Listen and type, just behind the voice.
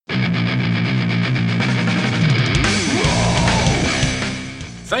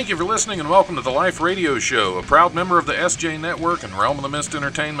Thank you for listening and welcome to the Life Radio Show, a proud member of the SJ Network and Realm of the Mist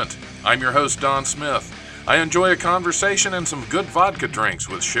Entertainment. I'm your host, Don Smith. I enjoy a conversation and some good vodka drinks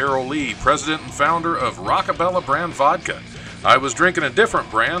with Cheryl Lee, president and founder of Rockabella brand vodka. I was drinking a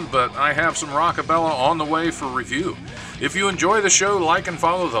different brand, but I have some Rockabella on the way for review. If you enjoy the show, like and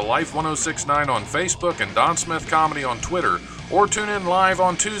follow the Life 1069 on Facebook and Don Smith Comedy on Twitter, or tune in live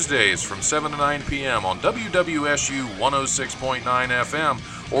on Tuesdays from 7 to 9 p.m. on WWSU 106.9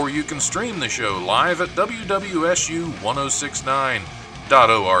 FM, or you can stream the show live at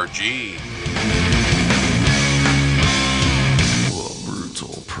WWSU1069.org. The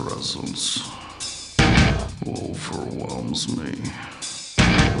brutal presence overwhelms me.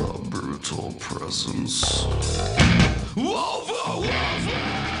 The brutal presence overwhelms me.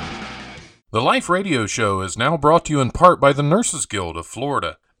 The Life Radio Show is now brought to you in part by the Nurses Guild of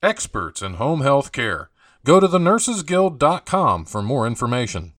Florida, experts in home health care. Go to thenursesguild.com for more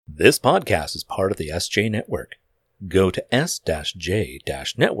information. This podcast is part of the SJ Network. Go to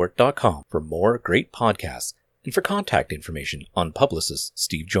s-j-network.com for more great podcasts and for contact information on publicist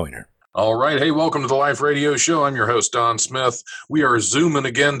Steve Joyner. All right. Hey, welcome to the Life Radio Show. I'm your host, Don Smith. We are Zooming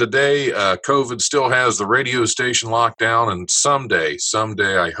again today. COVID still has the radio station locked down, and someday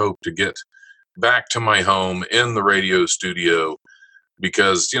I hope to get back to my home in the radio studio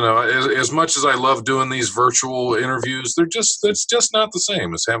because, you know, as much as I love doing these virtual interviews, it's just not the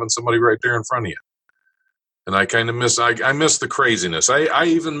same as having somebody right there in front of you. And I kind of miss the craziness. I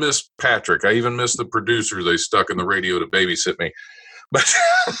even miss Patrick. I even miss the producer they stuck in the radio to babysit me. But,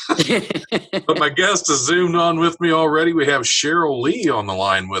 but my guest is zoomed on with me already. We have Cheryl Lee on the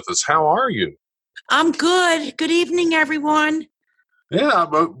line with us. How are you? I'm good. Good evening, everyone. Yeah,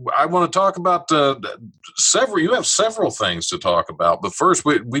 but I want to talk about several. You have several things to talk about, but first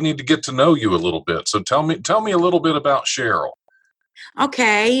we need to get to know you a little bit. So tell me a little bit about Cheryl.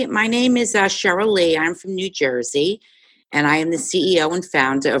 Okay, my name is Cheryl Lee. I'm from New Jersey, and I am the CEO and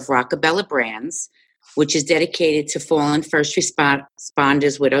founder of Rockabella Brands, which is dedicated to fallen first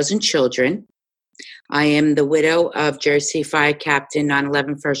responders, widows, and children. I am the widow of Jersey Fire Captain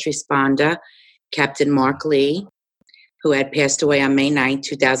 9/11 first responder, Captain Mark Lee, who had passed away on May 9,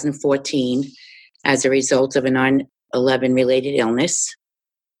 2014, as a result of a 9/11 related illness.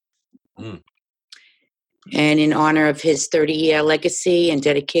 Mm. And in honor of his 30-year legacy and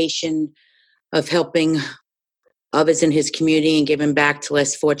dedication of helping others in his community and giving back to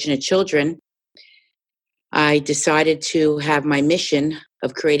less fortunate children, I decided to have my mission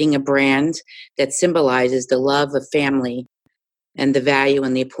of creating a brand that symbolizes the love of family and the value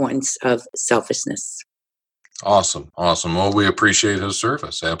and the importance of selflessness. Awesome. Well, we appreciate his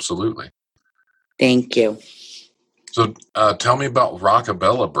service. Absolutely. Thank you. So tell me about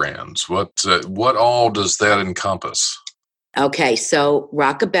Rockabella Brands. What all does that encompass? Okay, so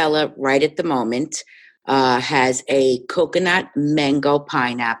Rockabella right at the moment has a coconut, mango,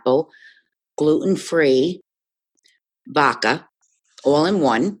 pineapple, gluten-free vodka, all in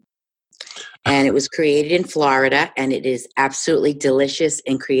one. And it was created in Florida, and it is absolutely delicious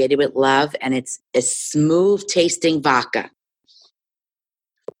and created with love, and it's a smooth-tasting vodka.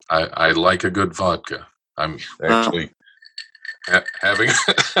 I like a good vodka. I'm actually having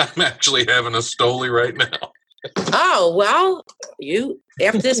a Stoli right now. Oh, well,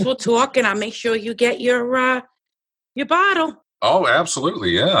 after this we'll talk, and I'll make sure you get your bottle. Oh,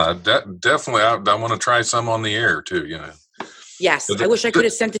 absolutely, yeah, definitely. I want to try some on the air too. You know. Yes, I wish I could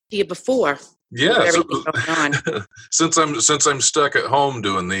have sent it to you before. Yeah, everything going on. since I'm stuck at home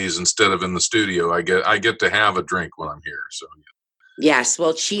doing these instead of in the studio, I get to have a drink when I'm here. So yeah. Yes,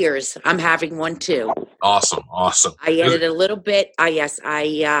 well, cheers! I'm having one too. Awesome. I added a little bit.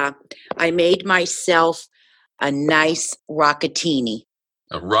 I made myself a nice rockatini.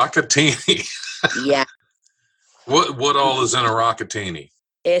 A rockatini. Yeah. What all is in a rockatini?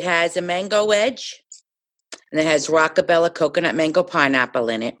 It has a mango wedge, and it has Rockabella coconut mango pineapple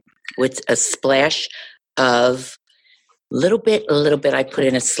in it with a splash of a little bit. I put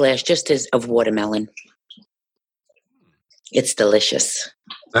in a slash just as of watermelon. It's delicious.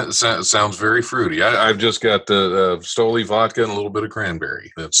 That sounds very fruity. I've just got the Stoli vodka and a little bit of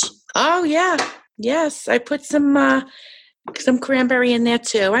cranberry. Oh yeah, yes. I put some cranberry in there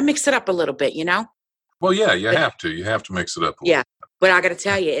too. I mix it up a little bit, you know. Well, yeah, you have to. You have to mix it up. Yeah, but I got to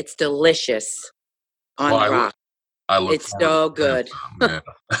tell you, it's delicious on the rock. It's so good.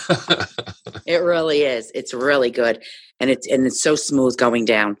 It really is. It's really good, and it's so smooth going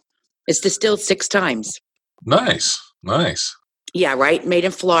down. It's distilled 6 times. Nice. Yeah, right. Made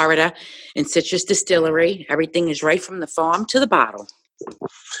in Florida, in Citrus Distillery. Everything is right from the farm to the bottle.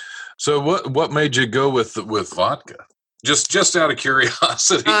 So, what made you go with vodka? Just out of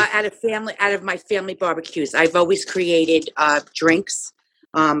curiosity. Out of my family barbecues, I've always created drinks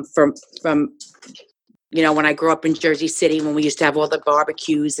from when I grew up in Jersey City, when we used to have all the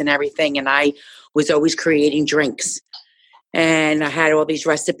barbecues and everything, and I was always creating drinks. And I had all these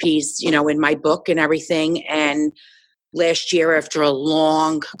recipes, in my book and everything. And last year, after a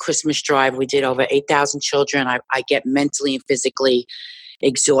long Christmas drive, we did over 8,000 children. I get mentally and physically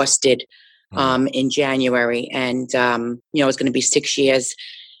exhausted in January. And, it's going to be 6 years,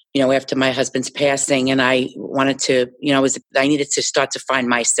 after my husband's passing. And I wanted to, I needed to start to find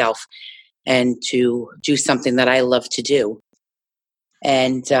myself and to do something that I love to do.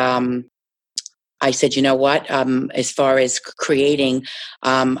 And I said, you know what, as far as creating,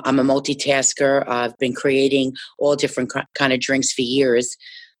 I'm a multitasker. I've been creating all different kind of drinks for years.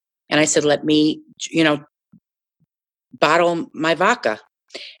 And I said, let me, bottle my vodka.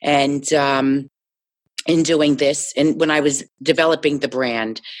 And in doing this, and when I was developing the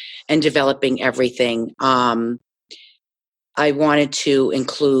brand and developing everything, I wanted to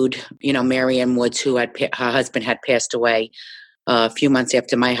include, Marianne Woods, who her husband had passed away a few months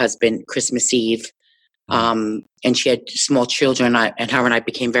after my husband, Christmas Eve. And she had small children, and her and I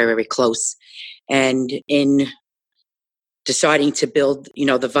became very, very close. And in deciding to build,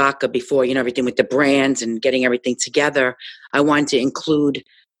 the vodka before, everything with the brands and getting everything together, I wanted to include,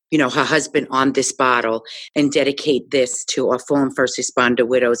 her husband on this bottle and dedicate this to our fallen first responder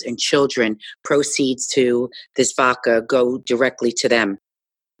widows and children. Proceeds to this vodka go directly to them.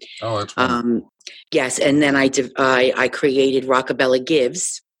 Oh, that's wonderful. Yes, and then I created Rockabella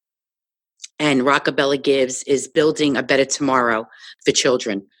Gives, and Rockabella Gives is building a better tomorrow for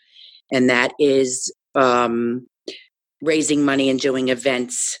children, and that is raising money and doing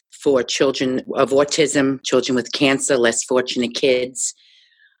events for children of autism, children with cancer, less fortunate kids,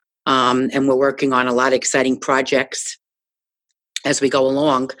 and we're working on a lot of exciting projects as we go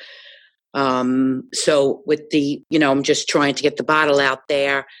along. So with the, I'm just trying to get the bottle out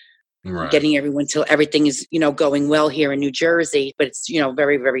there. Right. Getting everyone till everything is, going well here in New Jersey, but it's,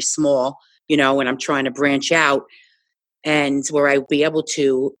 very, very small, and I'm trying to branch out and where I'll be able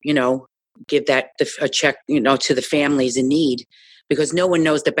to, give that a check, to the families in need, because no one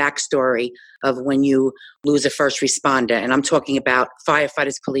knows the backstory of when you lose a first responder. And I'm talking about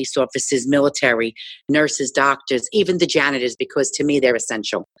firefighters, police officers, military, nurses, doctors, even the janitors, because to me, they're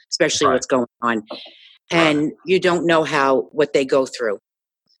essential, especially what's going on. And you don't know what they go through.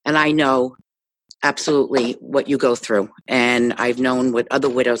 And I know absolutely what you go through. And I've known what other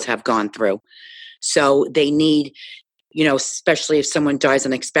widows have gone through. So they need, especially if someone dies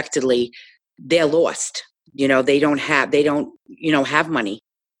unexpectedly, they're lost. They don't have money.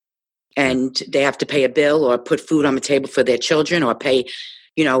 And they have to pay a bill or put food on the table for their children, or pay,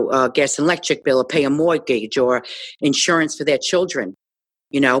 gas and electric bill, or pay a mortgage or insurance for their children,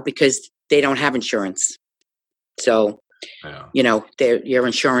 because they don't have insurance. So your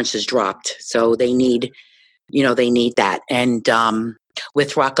insurance is dropped. So they need that. And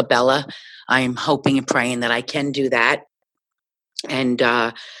with Rockabella, I'm hoping and praying that I can do that. And,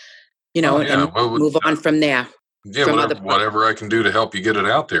 move on from there. Yeah, whatever I can do to help you get it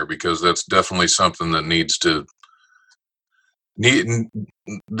out there, because that's definitely something that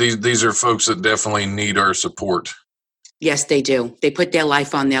these are folks that definitely need our support. Yes, they do. They put their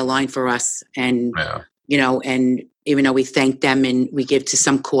life on their line for us. And, and even though we thank them and we give to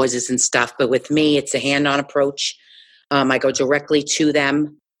some causes and stuff, but with me, it's a hand-on approach. I go directly to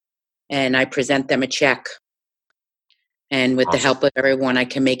them and I present them a check. And with the help of everyone, I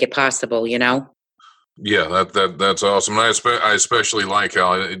can make it possible, Yeah, that's awesome. And I especially like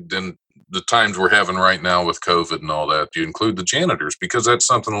how in the times we're having right now with COVID and all that, you include the janitors, because that's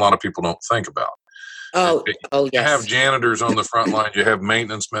something a lot of people don't think about. Oh, yes. You have janitors on the front line. You have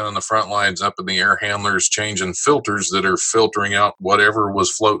maintenance men on the front lines, up in the air handlers changing filters that are filtering out whatever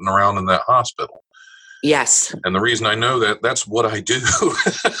was floating around in that hospital. Yes. And the reason I know that's what I do.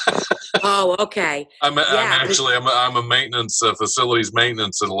 Oh, okay. I'm a maintenance, facilities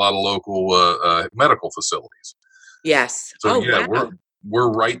maintenance at a lot of local medical facilities. Yes. So wow. we're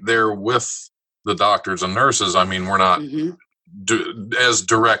right there with the doctors and nurses. I mean, we're not as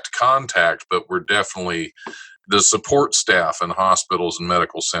direct contact, but we're definitely, the support staff in hospitals and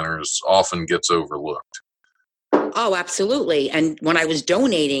medical centers often gets overlooked. Oh, absolutely. And when I was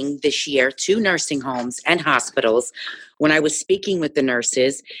donating this year to nursing homes and hospitals, when I was speaking with the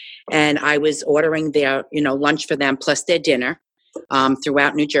nurses and I was ordering their, lunch for them plus their dinner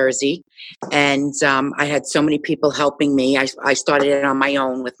throughout New Jersey. And I had so many people helping me. I started it on my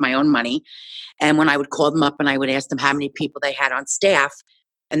own with my own money. And when I would call them up and I would ask them how many people they had on staff,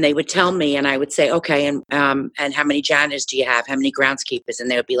 And they would tell me, and I would say, okay, and how many janitors do you have? How many groundskeepers?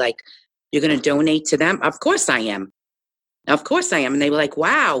 And they would be like, you're going to donate to them? Of course I am. Of course I am. And they were like,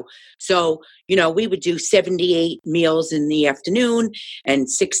 wow. So, we would do 78 meals in the afternoon and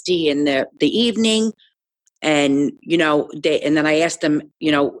 60 in the evening. And, and then I asked them,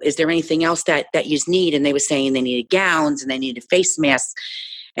 is there anything else that you need? And they were saying they needed gowns and they needed face masks.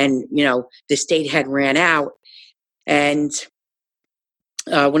 And, the state had ran out. And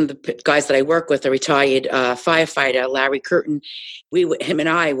one of the guys that I work with, a retired firefighter, Larry Curtin, him and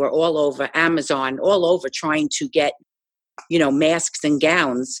I were all over Amazon, all over trying to get, masks and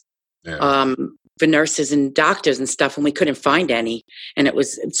gowns for nurses and doctors and stuff. And we couldn't find any. And it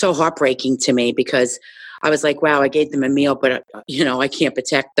was so heartbreaking to me because I was like, wow, I gave them a meal, but, I can't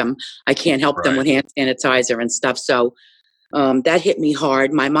protect them. I can't help them with hand sanitizer and stuff. So that hit me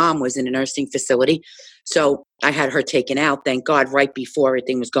hard. My mom was in a nursing facility. So I had her taken out, thank God, right before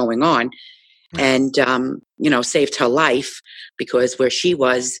everything was going on. And, saved her life because where she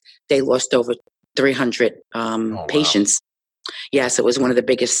was, they lost over 300 patients. Yes, it was one of the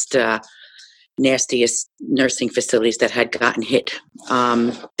biggest, nastiest nursing facilities that had gotten hit.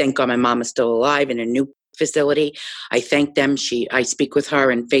 Thank God my mom is still alive in a new facility. I thank them. I speak with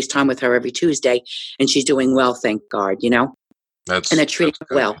her and FaceTime with her every Tuesday, and she's doing well, thank God, and they're treating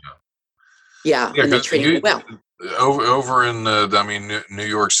her well. Yeah, and they're treating her well. Over in, New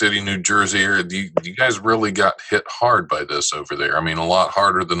York City, New Jersey, you guys really got hit hard by this over there. I mean, a lot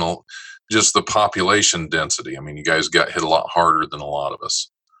harder than just the population density. I mean, you guys got hit a lot harder than a lot of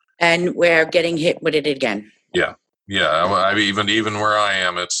us. And we're getting hit with it again. Yeah. I mean, even where I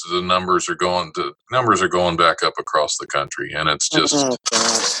am, the numbers are going back up across the country, and it's just,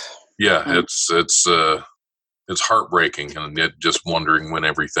 it's heartbreaking, and just wondering when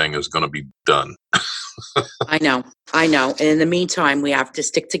everything is going to be done. I know. And in the meantime, we have to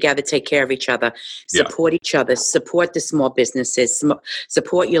stick together, take care of each other, support each other, support the small businesses,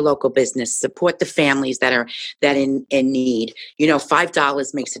 support your local business, support the families that are in need.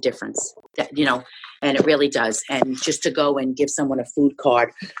 $5 makes a difference, and it really does. And just to go and give someone a food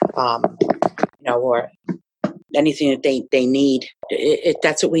card, or anything that they need,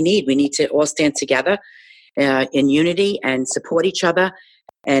 that's what we need. We need to all stand together in unity and support each other.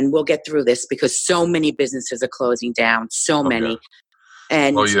 And we'll get through this because so many businesses are closing down, so many.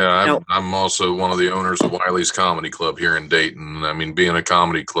 And I'm also one of the owners of Wiley's Comedy Club here in Dayton. I mean, being a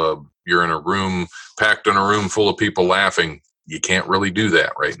comedy club, you're packed in a room full of people laughing. You can't really do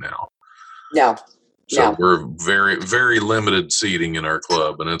that right now. No. So we're very, very limited seating in our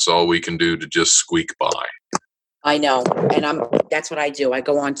club, and it's all we can do to just squeak by. I know. And that's what I do. I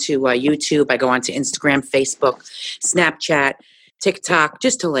go on to YouTube. I go on to Instagram, Facebook, Snapchat, TikTok,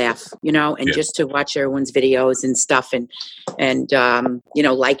 just to laugh, and just to watch everyone's videos and stuff and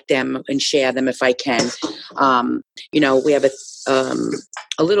like them and share them if I can. We have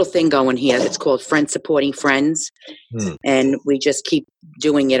a little thing going here that's called Friends Supporting Friends. And we just keep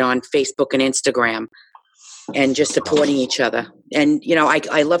doing it on Facebook and Instagram and just supporting each other. And,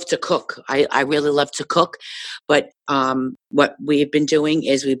 I love to cook. I really love to cook. But what we've been doing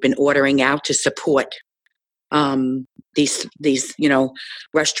is we've been ordering out to support these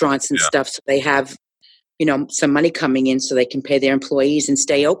restaurants and stuff, so they have some money coming in so they can pay their employees and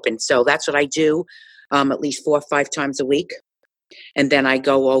stay open. So that's what I do at least 4 or 5 times a week, and then I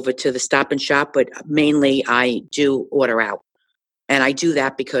go over to the Stop and Shop, but mainly I do order out, and I do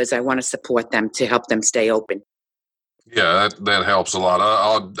that because I want to support them to help them stay open. Yeah, that helps a lot.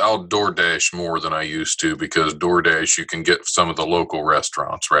 I'll DoorDash more than I used to because DoorDash you can get some of the local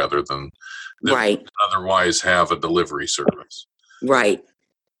restaurants rather than otherwise have a delivery service. Right.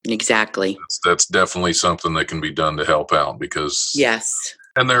 Exactly. That's definitely something that can be done to help out because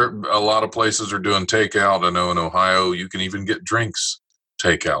and there a lot of places are doing takeout. I know in Ohio you can even get drinks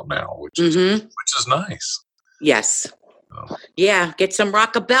takeout now, which is nice. Yes. Yeah, get some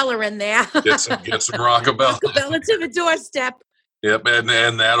Rockabella in there. Get some Rockabella. Rockabella to the doorstep. Yep,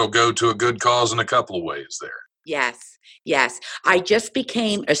 and that'll go to a good cause in a couple of ways there. Yes. I just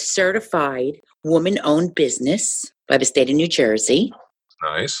became a certified woman-owned business by the state of New Jersey.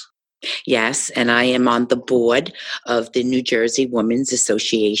 Nice. Yes, and I am on the board of the New Jersey Women's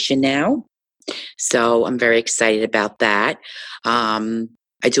Association now. So I'm very excited about that.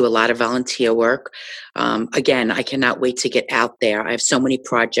 I do a lot of volunteer work. Again, I cannot wait to get out there. I have so many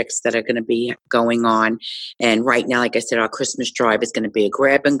projects that are going to be going on. And right now, like I said, our Christmas drive is going to be a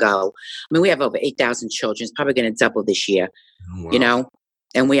grab and go. I mean, we have over 8,000 children. It's probably going to double this year,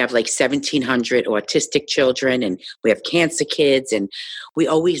 and we have like 1,700 autistic children, and we have cancer kids. And we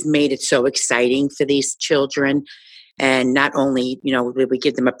always made it so exciting for these children. And not only, we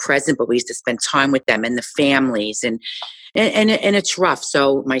give them a present, but we used to spend time with them and the families, and it's rough.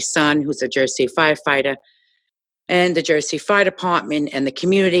 So my son, who's a Jersey firefighter, and the Jersey Fire Department and the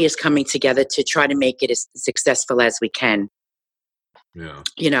community is coming together to try to make it as successful as we can. Yeah.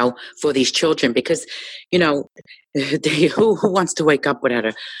 For these children, because, who wants to wake up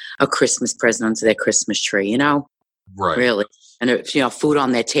without a Christmas present under their Christmas tree, Right. Really. And if, food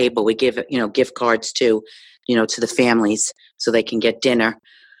on their table, we give, gift cards to the families so they can get dinner.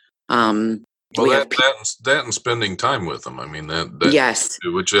 Well, that and spending time with them. I mean, that yes,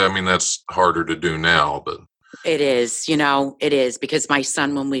 which that's harder to do now, but it is, it is, because my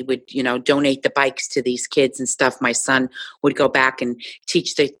son, when we would, donate the bikes to these kids and stuff, my son would go back and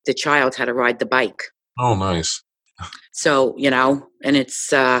teach the child how to ride the bike. Oh, nice. So, and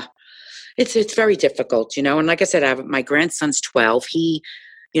it's very difficult, and like I said, my grandson's 12. He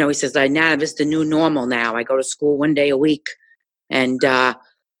says, "Nah, this is the new normal now. I go to school one day a week, and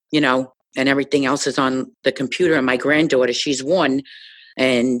and everything else is on the computer." And my granddaughter, she's 1,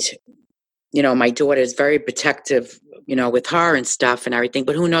 and my daughter is very protective, with her and stuff and everything.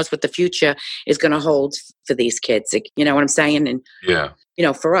 But who knows what the future is going to hold for these kids? You know what I'm saying? And yeah,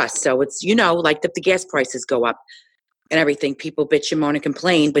 for us, so it's like the gas prices go up and everything. People bitch and moan and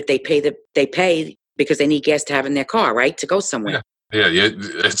complain, but they pay because they need gas to have in their car, right, to go somewhere. Yeah.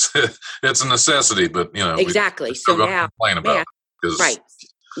 It's a necessity, but exactly. So now, complain about it right?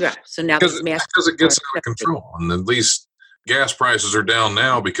 Yeah. So now because it gets out of control, and at least gas prices are down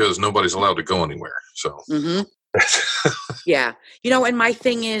now because nobody's allowed to go anywhere. So. Mm-hmm. Yeah. And my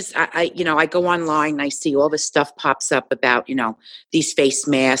thing is, I go online and I see all this stuff pops up about, these face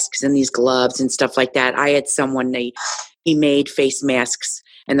masks and these gloves and stuff like that. I had someone, he made face masks,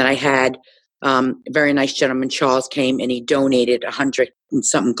 and then I had a very nice gentleman, Charles, came and he donated 100 and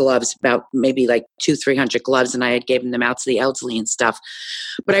something gloves, about maybe like 200-300 gloves. And I had given them out to the elderly and stuff.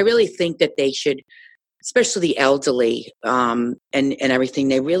 But I really think that they should, especially the elderly, and everything,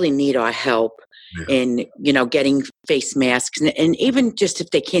 they really need our help in, getting face masks, and even just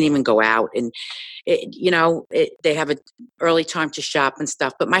if they can't even go out, and they have an early time to shop and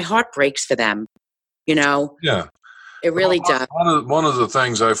stuff, but my heart breaks for them, Yeah. It really does. One of the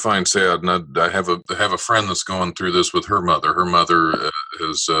things I find sad, and I have a friend that's going through this with her mother. Her mother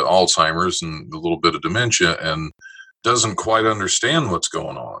has Alzheimer's and a little bit of dementia, and doesn't quite understand what's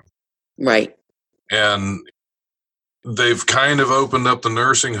going on. Right. And they've kind of opened up the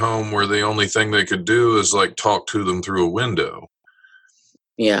nursing home where the only thing they could do is like talk to them through a window.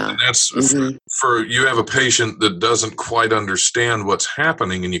 Yeah. And that's for you have a patient that doesn't quite understand what's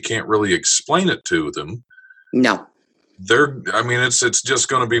happening, and you can't really explain it to them. No. It's just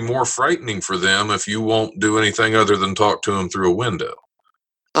going to be more frightening for them if you won't do anything other than talk to them through a window.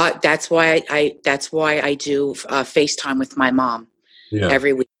 That's why I do FaceTime with my mom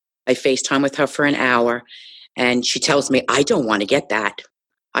every week. I FaceTime with her for an hour, and she tells me, I don't want to get that.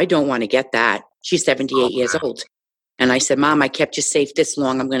 She's 78 years old. And I said, Mom, I kept you safe this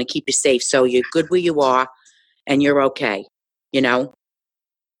long. I'm going to keep you safe. So you're good where you are, and you're okay, Yeah.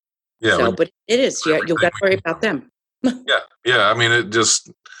 So, but it is. You've got to worry about them. Yeah.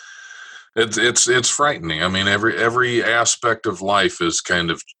 It's frightening. Every aspect of life is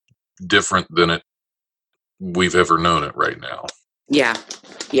kind of different than we've ever known it right now. Yeah.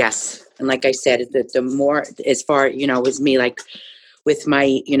 Yes. And like I said, the more, as far, as me, like with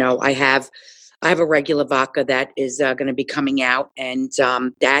my, I have a regular vodka that is going to be coming out, and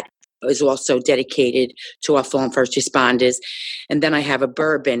that is also dedicated to our fallen first responders. And then I have a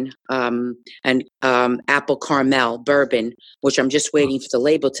bourbon, and apple caramel bourbon, which I'm just waiting for the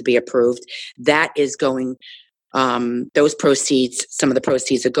label to be approved. That is going, those proceeds, some of the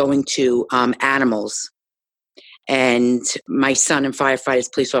proceeds are going to animals. And my son and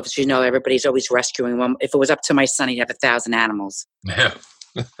firefighters, police officers, everybody's always rescuing them. If it was up to my son, he'd have 1,000 animals. Yeah.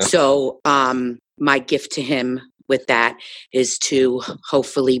 So my gift to him with that is to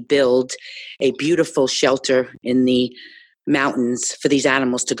hopefully build a beautiful shelter in the mountains for these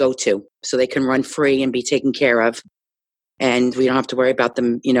animals to go to, so they can run free and be taken care of, and we don't have to worry about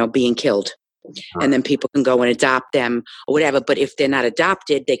them, being killed. Right. And then people can go and adopt them or whatever. But if they're not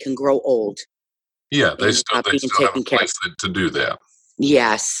adopted, they can grow old. Yeah, they still have a place to do that.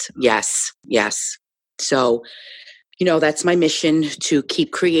 Yes. So, that's my mission, to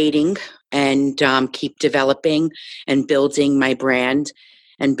keep creating and keep developing and building my brand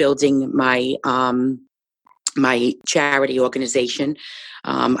and building my my charity organization.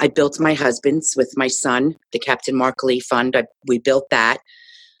 I built my husband's with my son, the Captain Mark Lee Fund. We built that.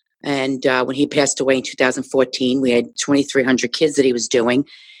 And when he passed away in 2014, we had 2,300 kids that he was doing.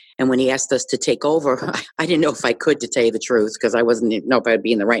 And when he asked us to take over, I didn't know if I could, to tell you the truth, because I didn't know if I'd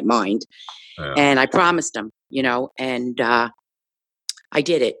be in the right mind. Yeah. And I promised him, and I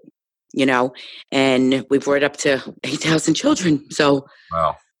did it, and we brought it up to 8,000 children. So,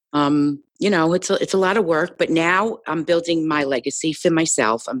 Wow. it's a lot of work, but now I'm building my legacy for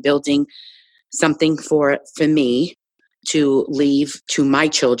myself. I'm building something for me to leave to my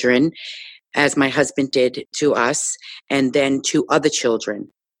children, as my husband did to us, and then to other children.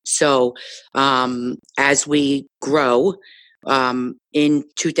 So as we grow in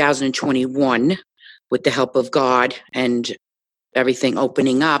 2021, with the help of God and everything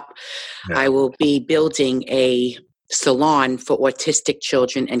opening up, Yeah. I will be building a salon for autistic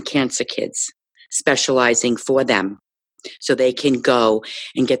children and cancer kids, specializing for them, so they can go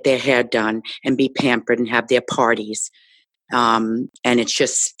and get their hair done and be pampered and have their parties. And it's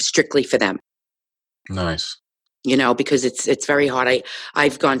just strictly for them. Nice. Because it's very hard.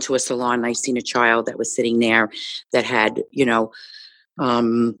 I've gone to a salon and I've seen a child that was sitting there that had,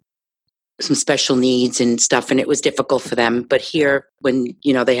 some special needs and stuff, and it was difficult for them. But here, when,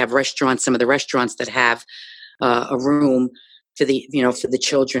 they have restaurants, some of the restaurants that have a room for the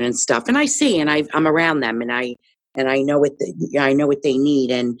children and stuff, and I see, and I'm around them, and I know what they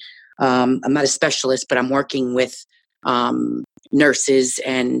need. And I'm not a specialist, but I'm working with nurses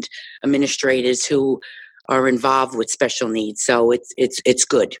and administrators who are involved with special needs. So it's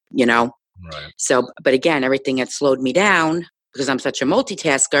good, Right. So, but again, everything had slowed me down because I'm such a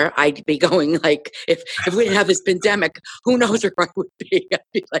multitasker. I'd be going like, if we didn't have this pandemic, who knows where I would be? I'd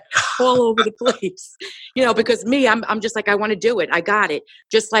be like all over the place, because me, I'm just like, I want to do it. I got it.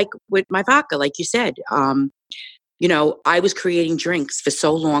 Just like with my vodka, like you said, I was creating drinks for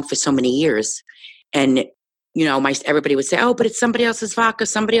so long, for so many years. And, everybody would say, oh, but it's somebody else's vodka,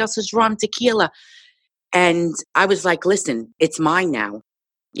 somebody else's rum, tequila. And I was like, listen, it's mine now.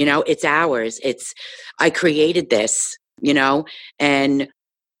 It's ours. I created this, and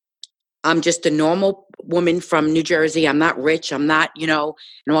I'm just a normal woman from New Jersey. I'm not rich. I'm not, and all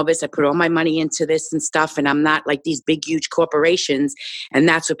this. I put all my money into this and stuff, and I'm not like these big, huge corporations. And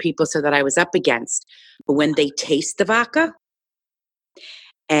that's what people said that I was up against. But when they taste the vodka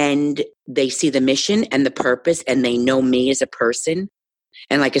and they see the mission and the purpose, and they know me as a person,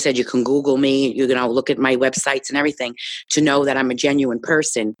 and like I said, you can Google me, you can look at my websites and everything to know that I'm a genuine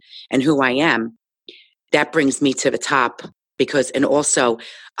person and who I am. That brings me to the top, and also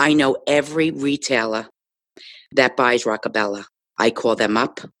I know every retailer that buys Rockabella. I call them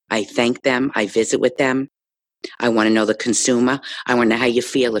up. I thank them. I visit with them. I want to know the consumer. I want to know how you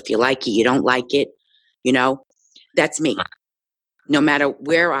feel. If you like it, you don't like it. That's me. No matter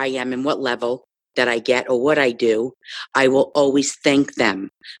where I am and what level that I get or what I do, I will always thank them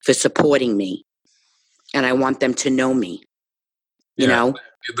for supporting me. And I want them to know me, you know?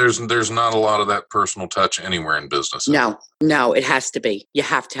 There's not a lot of that personal touch anywhere in business. No, it has to be. You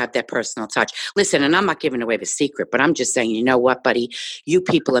have to have that personal touch. Listen, and I'm not giving away the secret, but I'm just saying, you know what, buddy? You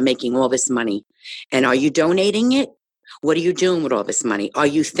people are making all this money. And are you donating it? What are you doing with all this money? Are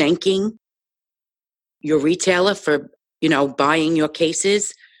you thanking your retailer for, buying your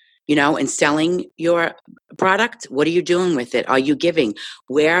cases, and selling your product? What are you doing with it? Are you giving?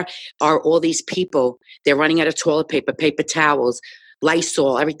 Where are all these people? They're running out of toilet paper, paper towels,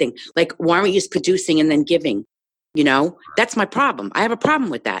 Lysol, everything. Like, why aren't you just producing and then giving? That's my problem. I have a problem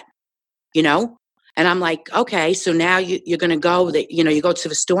with that, and I'm like, okay, so now you're going to go, you go to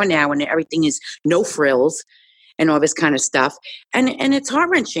the store now and everything is no frills and all this kind of stuff. And it's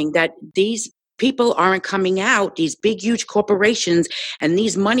heart-wrenching that these people aren't coming out, these big, huge corporations and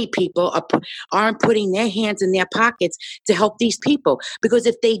these money people aren't putting their hands in their pockets to help these people. Because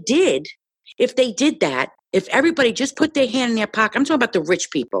if they did that, if everybody just put their hand in their pocket, I'm talking about the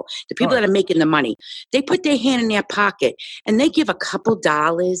rich people, the people that are making the money, they put their hand in their pocket and they give a couple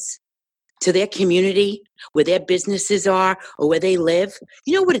dollars to their community where their businesses are or where they live.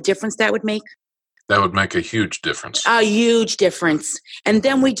 You know what a difference that would make? That would make a huge difference. A huge difference. And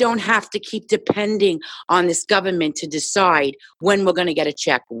then we don't have to keep depending on this government to decide when we're going to get a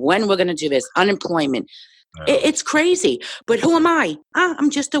check, when we're going to do this, unemployment. Yeah. It's crazy. But who am I? I'm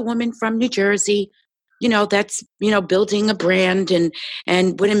just a woman from New Jersey, that's, building a brand and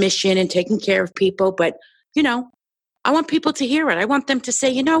with a mission and taking care of people. But, I want people to hear it. I want them to say,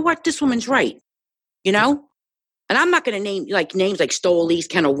 you know what, this woman's right, And I'm not going to name names like Stoley's,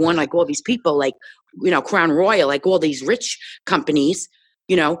 Kind of One, like all these people, like, Crown Royal, like all these rich companies,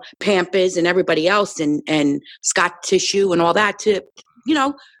 Pampers and everybody else and Scott Tissue and all that to,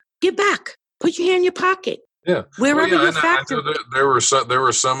 give back. Put your hand in your pocket. Yeah. Wherever your factory. There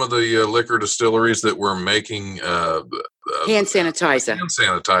were some of the liquor distilleries that were making Hand sanitizer. Hand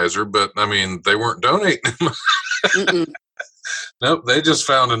sanitizer, but I mean, they weren't donating. Mm-mm. Nope, they just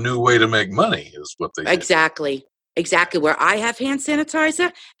found a new way to make money, is what they did. Exactly. Where I have hand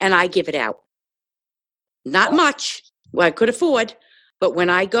sanitizer and I give it out. Not much, what I could afford, but when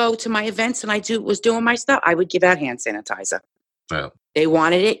I go to my events and was doing my stuff, I would give out hand sanitizer. Yeah. They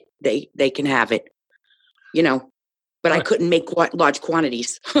wanted it, they can have it, but I couldn't make large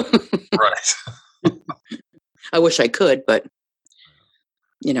quantities. Right. I wish I could, but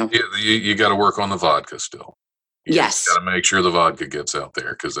you got to work on the vodka still. Yes. Got to make sure the vodka gets out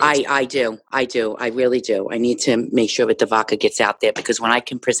there, because I do. I really do. I need to make sure that the vodka gets out there, because when I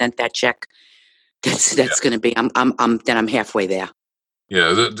can present that check, that's going to be. I'm halfway there.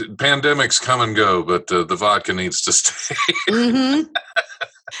 Yeah, the pandemics come and go, but the vodka needs to stay. Mm-hmm.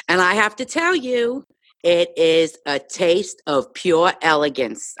 And I have to tell you, it is a taste of pure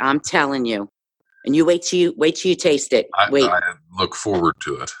elegance. I'm telling you. And you wait till you taste it. I look forward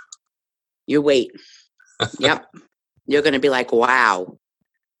to it. You wait. Yep. You're going to be like, wow.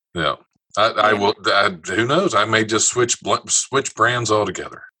 Yeah. I will. Who knows? I may just switch brands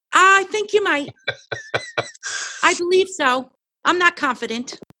altogether. I think you might. I believe so. I'm not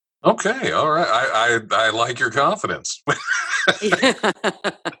confident. Okay. All right. I like your confidence.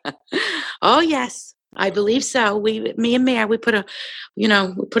 Oh, yes. I believe so. Me and Mary, we put our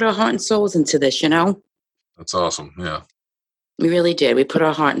heart and souls into this, That's awesome. Yeah. We really did. We put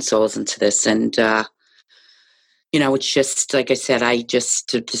our heart and souls into this. And, it's just, like I said, I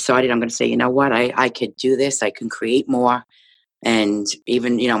just decided I'm going to say, you know what, I could do this. I can create more. And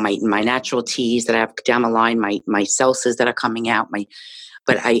even, my natural teas that I have down the line, my seltzers that are coming out,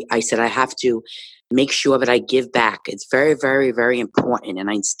 but I said I have to make sure that I give back. It's very, very, very important. And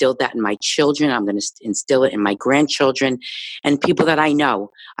I instilled that in my children. I'm going to instill it in my grandchildren and people that I know.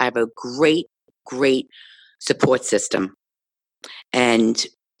 I have a great, great support system. And,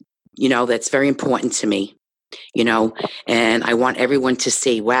 that's very important to me, and I want everyone to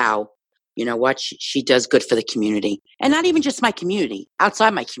see, wow, you know what, she does good for the community. And not even just my community,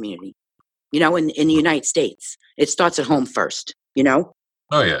 outside my community, in the United States. It starts at home first,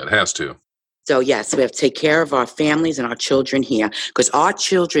 Oh, yeah, it has to. So, yes, we have to take care of our families and our children here, because our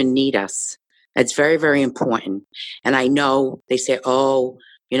children need us. That's very, very important. And I know they say, oh,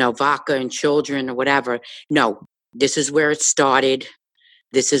 vodka and children or whatever. No, this is where it started.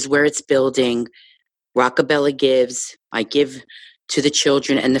 This is where it's building. Rockabella gives. I give to the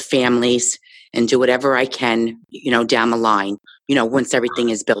children and the families and do whatever I can, down the line, once everything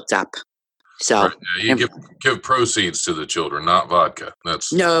is built up. So right. Yeah, you give proceeds to the children, not vodka.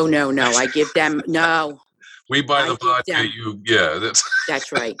 That's no. I give them We buy the vodka.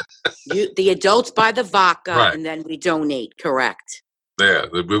 That's right. The adults buy the vodka, right. And then we donate. Correct. Yeah,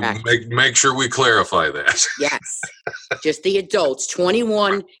 make sure we clarify that. Yes, just the adults,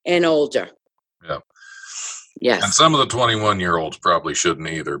 21 and older. Yeah. Yes. And some of the 21-year-olds probably shouldn't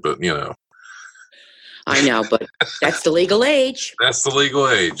either, but I know, but that's the legal age. That's the legal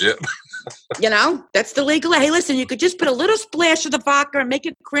age. Yep. That's the legal age. Hey, listen, you could just put a little splash of the vodka and make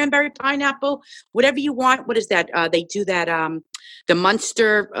it cranberry, pineapple, whatever you want. What is that? They do that. The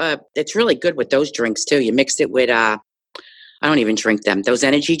Munster. It's really good with those drinks too. You mix it with. I don't even drink them. Those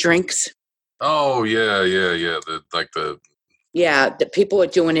energy drinks. Oh yeah. The people are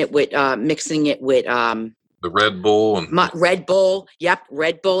doing it with mixing it with the Red Bull and Red Bull. Yep,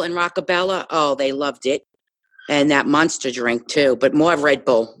 Red Bull and Rockabella. Oh, they loved it, and that Monster drink too. But more Red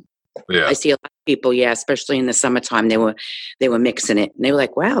Bull. Yeah, I see a lot of people. Yeah, especially in the summertime, they were mixing it, and they were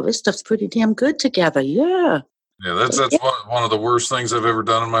like, "Wow, this stuff's pretty damn good together." Yeah. Yeah, that's one of the worst things I've ever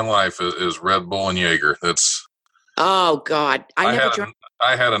done in my life is Red Bull and Jaeger. That's. Oh God, I never drank.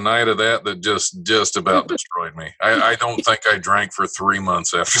 I had a night of that just about destroyed me. I don't think I drank for 3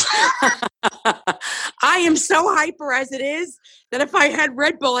 months after that. I am so hyper as it is that if I had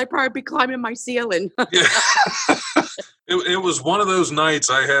Red Bull, I'd probably be climbing my ceiling. Yeah. It was one of those nights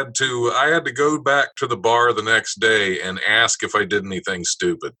I had to go back to the bar the next day and ask if I did anything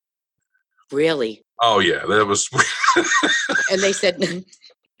stupid. Really? Oh yeah, that was. And they said,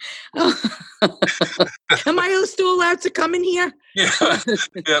 am I still allowed to come in here? Yeah,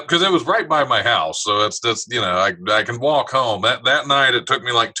 because it was right by my house, so that's I can walk home. That night it took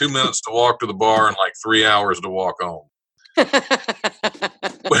me like 2 minutes to walk to the bar and like 3 hours to walk home.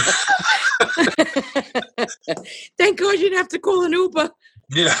 Thank God you didn't have to call an Uber.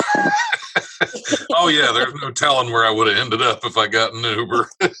 Yeah. Oh yeah, there's no telling where I would have ended up if I got an Uber.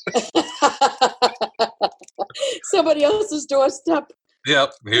 Somebody else's doorstep.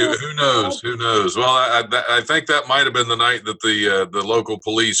 Yep. Who knows? Who knows? Well, I think that might have been the night that the local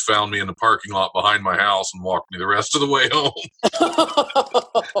police found me in the parking lot behind my house and walked me the rest of the way home.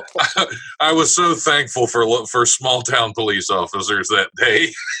 I was so thankful for small town police officers that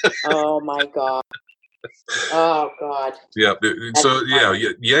day. Oh my God. Oh God. Yeah. So yeah,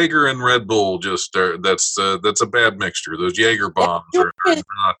 Jaeger and Red Bull just that's a bad mixture. Those Jaeger bombs are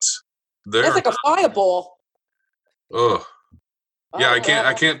not. That's like a fireball. Oh. Yeah, Oh,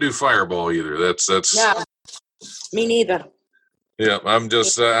 I can't do Fireball either. That's No, me neither. Yeah, I'm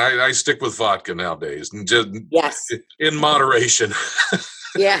just I stick with vodka nowadays, and just Yes. in moderation.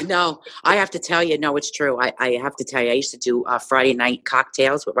 Yeah, no, I have to tell you, no, it's true. I have to tell you, I used to do Friday night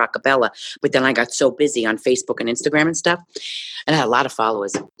cocktails with Rockabella, but then I got so busy on Facebook and Instagram and stuff, and I had a lot of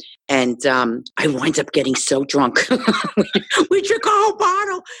followers. And I wound up getting so drunk. We drank a whole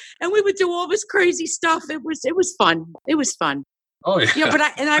bottle, and we would do all this crazy stuff. It was fun. It was fun. Oh yeah. Yeah, but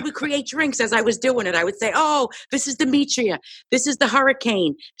I would create drinks as I was doing it. I would say, "Oh, this is Demetria. This is the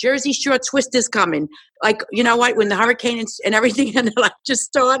hurricane. Jersey Shore Twister's coming." Like, you know what? When the hurricane and everything, and I just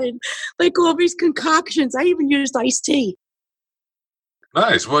started like all these concoctions. I even used iced tea.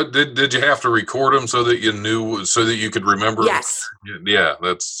 Nice. What did you have to record them so that you knew, so that you could remember? Yes. Yeah,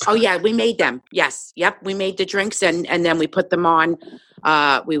 that's. Oh yeah, we made them. Yes. Yep. We made the drinks and then we put them on.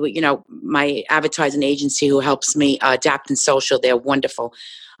 We would, my advertising agency who helps me adapt and social, they're wonderful.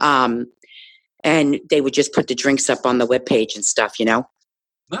 And they would just put the drinks up on the webpage and stuff,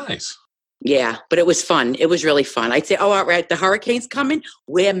 Nice. Yeah, but it was fun. It was really fun. I'd say, oh, all right, the hurricane's coming.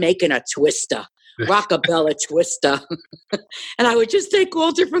 We're making a twister, Rockabella twister. And I would just take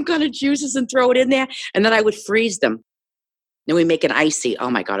all different kind of juices and throw it in there. And then I would freeze them. Then we make an icy. Oh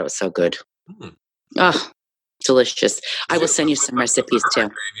my God, it was so good. Oh, delicious. I will send you some recipes too.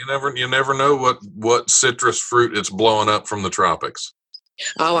 You never know what citrus fruit it's blowing up from the tropics.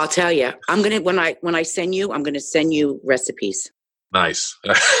 Oh, I'll tell you. I'm gonna when I send you, I'm gonna send you recipes. Nice.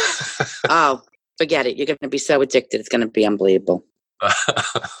 Oh, forget it. You're gonna be so addicted. It's gonna be unbelievable. All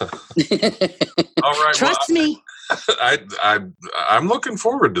right. Trust me. I'm looking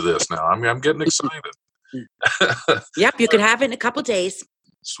forward to this now. I'm getting excited. Yep, you can have it in a couple days.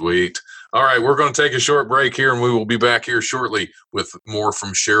 Sweet. All right, we're going to take a short break here, and we will be back here shortly with more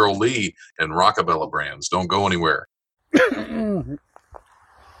from Cheryl Lee and Rockabella Brands. Don't go anywhere.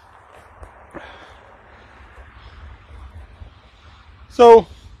 So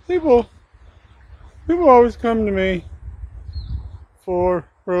people always come to me for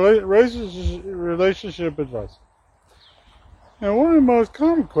relationship advice. And one of the most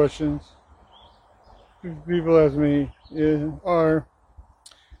common questions people ask me are,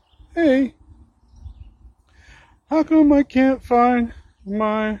 hey, how come I can't find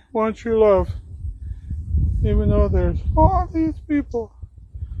my one true love, even though there's all these people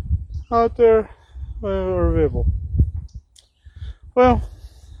out there are available? Well,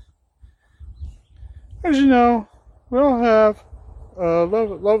 as you know, we all have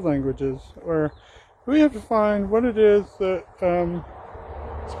love languages where we have to find what it is that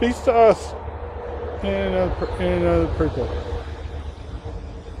speaks to us in another person.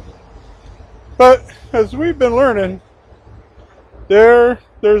 But as we've been learning, there's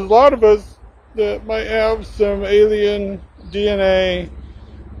a lot of us that might have some alien DNA,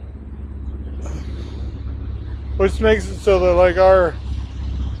 which makes it so that like our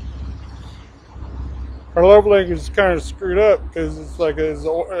love language is kind of screwed up because it's like it's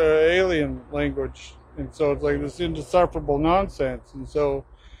alien language, and so it's like this indecipherable nonsense. And so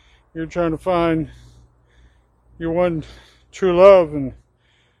you're trying to find your one true love, and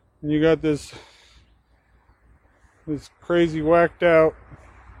you got this crazy whacked out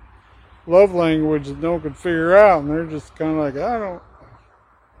love language that no one can figure out, and they're just kind of like, I don't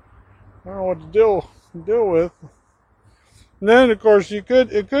know what to deal with. And then of course it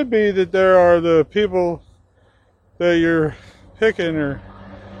could be that there are the people that you're picking, or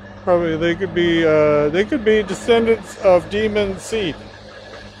probably they could be descendants of demon seed,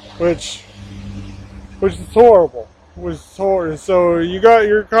 which is horrible. So you got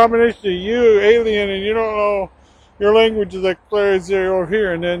your combination of you alien, and you don't know your language is like clearly over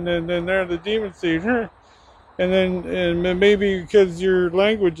here, and then they're the demon seed, and maybe because your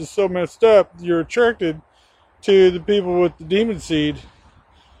language is so messed up, you're attracted to the people with the demon seed,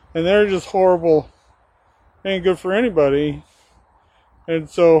 and they're just horrible, ain't good for anybody. And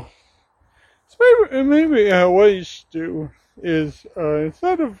so maybe what you should do is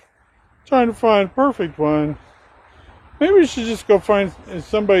instead of trying to find a perfect one, maybe you should just go find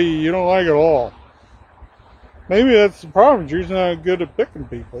somebody you don't like at all. Maybe that's the problem. You're just not good at picking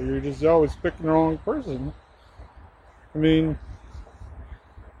people. You're just always picking the wrong person. I mean,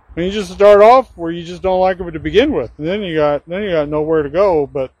 And you just start off where you just don't like them to begin with, and then you got nowhere to go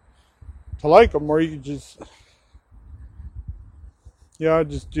but to like them, or you could just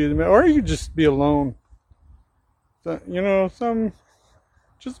just do them, or you could just be alone. So,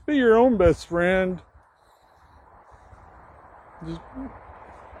 just be your own best friend. You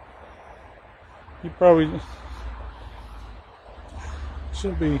probably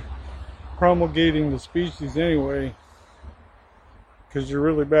shouldn't be promulgating the species anyway, because you're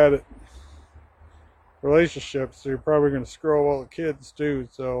really bad at relationships, so you're probably going to screw all the kids too.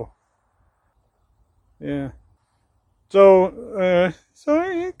 So yeah. So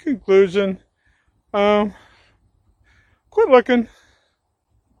in conclusion, quit looking.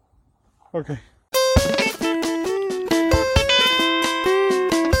 Okay.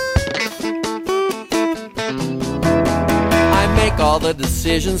 I make all the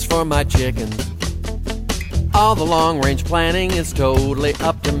decisions for my chickens. All the long-range planning is totally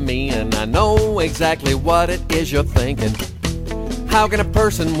up to me, and I know exactly what it is you're thinking. How can a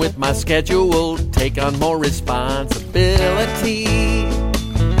person with my schedule take on more responsibility?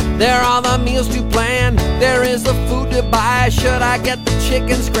 There are the meals to plan, there is the food to buy. Should I get the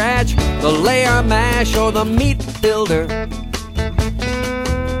chicken scratch, the layer mash, or the meat builder?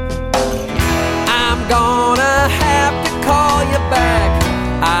 I'm gonna have to call you back.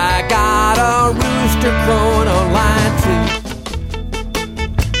 I got a rooster crowing on line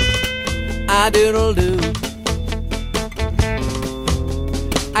 2. I doodle-doo.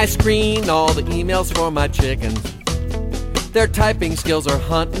 I screen all the emails for my chickens. Their typing skills are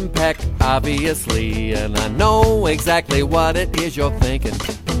hunt and peck, obviously, and I know exactly what it is you're thinking.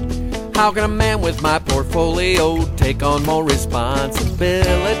 How can a man with my portfolio take on more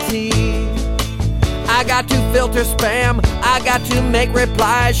responsibility? I got to filter spam, I got to make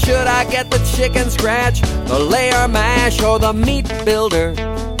replies. Should I get the chicken scratch, the layer mash, or the meat builder?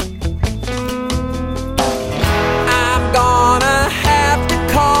 I'm gonna have to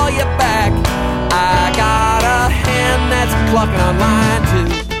call you back. I got a hen that's clucking on line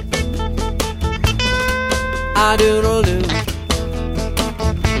 2. I doodle-doo.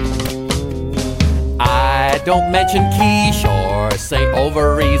 I don't mention quiche or say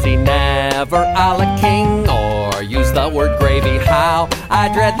over easy, never a la king, or use the word gravy. How I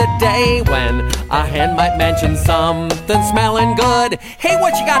dread the day when a hen might mention something smelling good. Hey,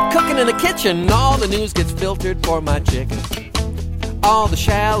 what you got cooking in the kitchen? All the news gets filtered for my chickens. All the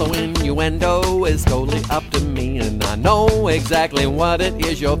shallow innuendo is totally up to me, and I know exactly what it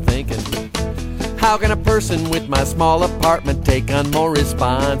is you're thinking. How can a person with my small apartment take on more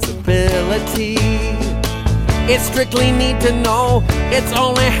responsibility? It's strictly need to know, it's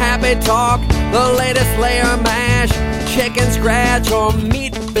only happy talk. The latest layer mash, chicken scratch, or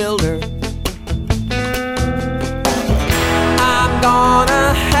meat builder. I'm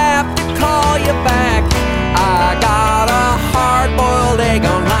gonna have to call you back. I got a hard-boiled egg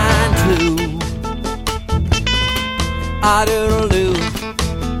on line 2. I doodle-doo.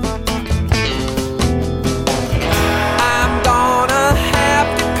 I'm gonna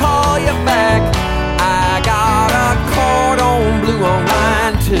have to call you back. I got a cordon bleu on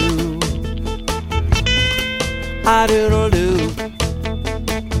line 2. I doodle-doo.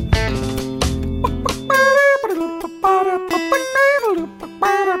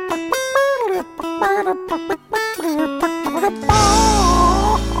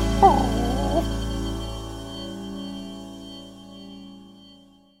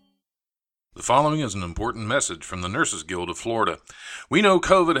 The following is an important message from the Nurses Guild of Florida. We know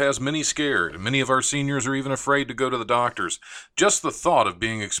COVID has many scared, and many of our seniors are even afraid to go to the doctors. Just the thought of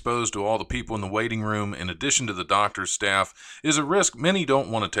being exposed to all the people in the waiting room, in addition to the doctor's staff, is a risk many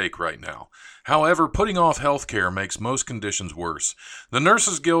don't want to take right now. However, putting off health care makes most conditions worse. The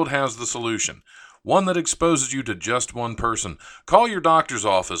Nurses Guild has the solution. One that exposes you to just one person. Call your doctor's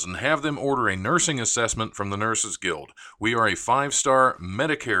office and have them order a nursing assessment from the Nurses Guild. We are a 5-star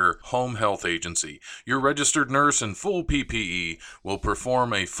Medicare home health agency. Your registered nurse in full PPE will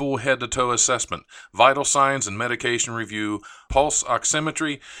perform a full head-to-toe assessment, vital signs and medication review, pulse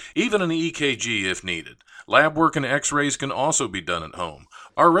oximetry, even an EKG if needed. Lab work and x-rays can also be done at home.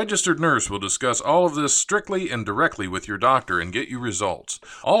 Our registered nurse will discuss all of this strictly and directly with your doctor and get you results.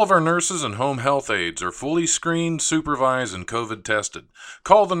 All of our nurses and home health aides are fully screened, supervised, and COVID tested.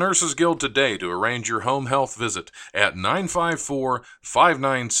 Call the Nurses Guild today to arrange your home health visit at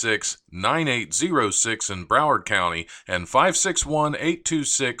 954-596-9806 in Broward County and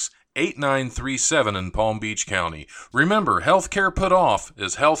 561-826 8937 in Palm Beach County. Remember, healthcare put off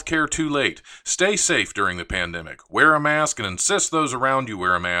is healthcare too late. Stay safe during the pandemic. Wear a mask and insist those around you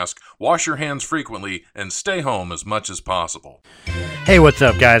wear a mask. Wash your hands frequently and stay home as much as possible. Hey, what's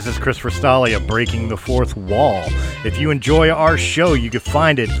up, guys? This is Christopher Stolly of Breaking the Fourth Wall. If you enjoy our show, you can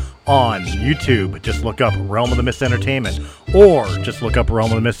find it on YouTube. Just look up Realm of the Mist Entertainment, or just look up Realm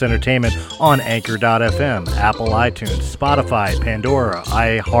of the Mist Entertainment on Anchor.fm, Apple iTunes, Spotify, Pandora,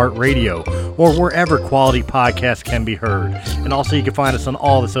 iHeartRadio, or wherever quality podcasts can be heard. And also you can find us on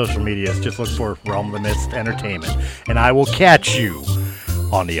all the social medias. Just look for Realm of the Mist Entertainment. And I will catch you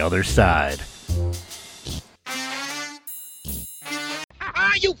on the other side.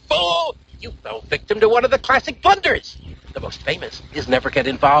 Ah, you fool! You fell victim to one of the classic blunders. The most famous is never get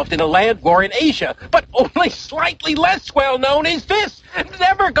involved in a land war in Asia, but only slightly less well known is this: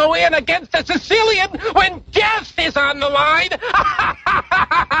 never go in against a Sicilian when death is on the line.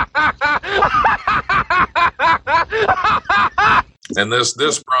 And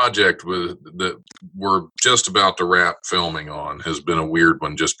this project that we're just about to wrap filming on has been a weird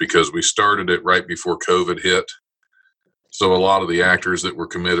one, just because we started it right before COVID hit. So a lot of the actors that were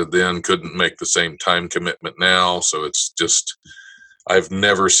committed then couldn't make the same time commitment now. So it's just, I've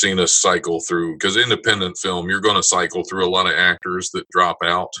never seen us cycle through, because independent film, you're going to cycle through a lot of actors that drop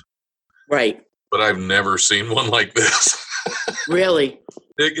out. Right. But I've never seen one like this. Really?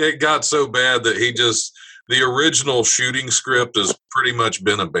 It got so bad that the original shooting script has pretty much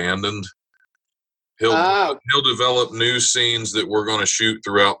been abandoned. He'll develop new scenes that we're going to shoot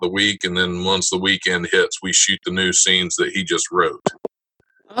throughout the week, and then once the weekend hits, we shoot the new scenes that he just wrote.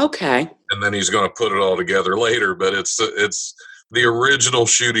 Okay. And then he's going to put it all together later, but it's the original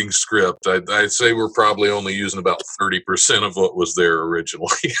shooting script. I'd say we're probably only using about 30% of what was there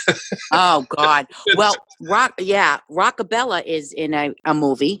originally. Oh, God. Well, Rockabella is in a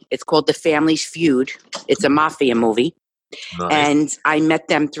movie. It's called The Family's Feud. It's a mafia movie. Nice. And I met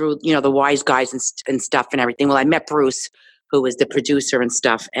them through, the Wise Guys and stuff and everything. Well, I met Bruce, who was the producer and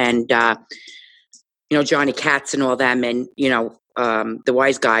stuff, and, Johnny Katz and all them, and, the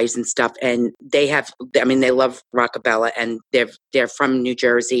Wise Guys and stuff. And they love Rockabella, and they're from New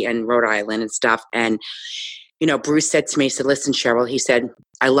Jersey and Rhode Island and stuff. And, Bruce said to me, he said, "Listen, Cheryl," he said,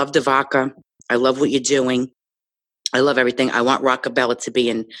 "I love the vodka. I love what you're doing. I love everything. I want Rockabella to be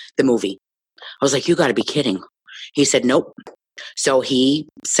in the movie." I was like, "You got to be kidding." He said, "Nope." So he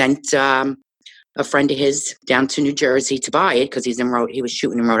sent a friend of his down to New Jersey to buy it, because he was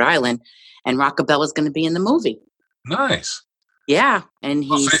shooting in Rhode Island, and Rockabella's going to be in the movie. Nice. Yeah, and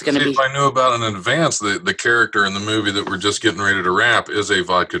he's going to be. If I knew about it in advance, the character in the movie that we're just getting ready to wrap is a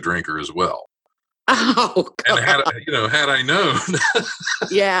vodka drinker as well. Oh, God. And had I known.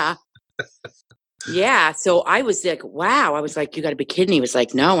 Yeah. Yeah. So I was like, wow. I was like, "You got to be kidding." He was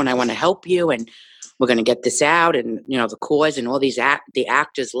like, "No, and I want to help you, and we're going to get this out, and the cause, and all these the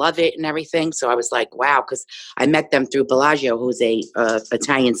actors love it and everything." So I was like, wow, because I met them through Bellagio, who's a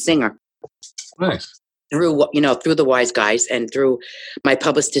Italian singer. Nice. Through the Wise Guys, and through my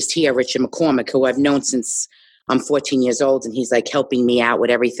publicist here, Richard McCormick, who I've known since I'm 14 years old, and he's like helping me out with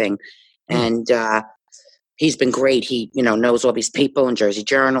everything. And he's been great. He knows all these people in Jersey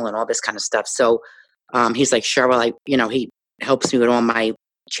Journal and all this kind of stuff. So he's like, "Cheryl, he helps me with all my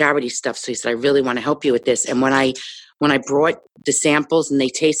charity stuff." So he said, "I really want to help you with this." And when I brought the samples and they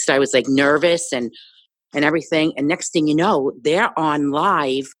tasted, I was like nervous and everything. And next thing you know, they're on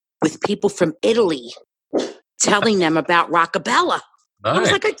live with people from Italy telling them about Rockabella. Nice. I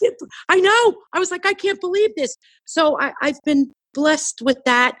was like, I know. I was like, I can't believe this. So I've been blessed with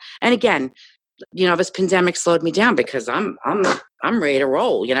that. And again, this pandemic slowed me down, because I'm ready to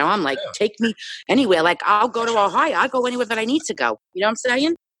roll. I'm like, take me anywhere. Like, I'll go to Ohio. I'll go anywhere that I need to go. You know what I'm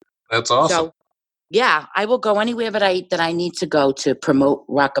saying? That's awesome. So, yeah, I will go anywhere that I need to go to promote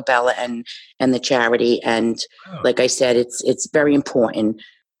Rockabella and the charity. And like I said, it's very important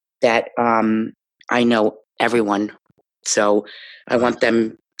that I know everyone. So I want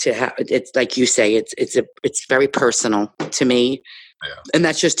them to have. It's like you say. It's very personal to me. Yeah. And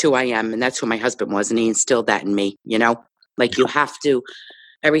that's just who I am, and that's who my husband was, and he instilled that in me, Like, you have to,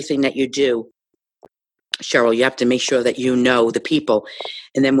 everything that you do, Cheryl, you have to make sure that you know the people.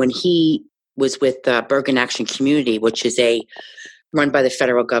 And then when he was with Bergen Action Community, which is run by the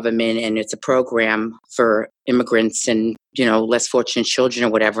federal government, and it's a program for immigrants and, less fortunate children or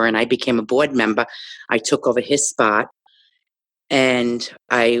whatever, and I became a board member, I took over his spot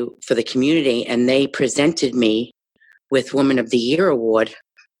for the community, and they presented me with Woman of the Year award,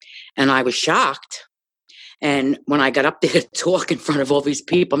 and I was shocked. And when I got up there to talk in front of all these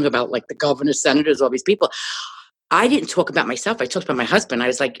people, I'm about like the governor, senators, all these people, I didn't talk about myself. I talked about my husband. I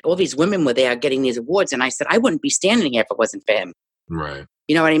was like, all these women were there getting these awards. And I said, I wouldn't be standing here if it wasn't for him. Right.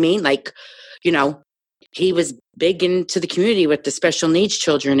 You know what I mean? Like, you know, he was big into the community with the special needs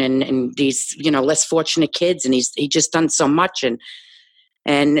children and these, you know, less fortunate kids. And he just done so much.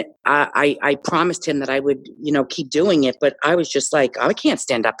 And I promised him that I would, you know, keep doing it. But I was just like, I can't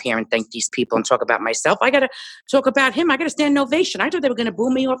stand up here and thank these people and talk about myself. I got to talk about him. I got to stand an ovation. I thought they were going to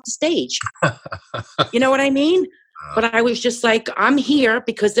boo me off the stage. You know what I mean? But I was just like, I'm here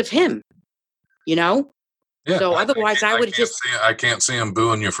because of him, you know? Yeah, so otherwise I would just... I can't see him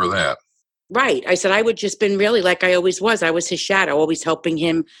booing you for that. Right. I said I would just been really like I always was. I was his shadow, always helping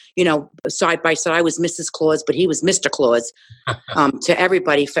him, you know, side by side. I was Mrs. Claus, but he was Mr. Claus to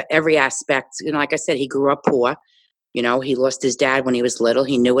everybody for every aspect. You know, like I said, he grew up poor. You know, he lost his dad when he was little.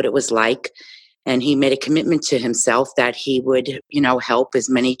 He knew what it was like. And he made a commitment to himself that he would, you know, help as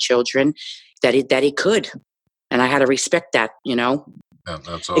many children that he could. And I had to respect that, you know. Yeah,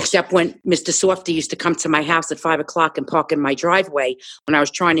 that's awesome. Except when Mr. Softy used to come to my house at 5:00 and park in my driveway when I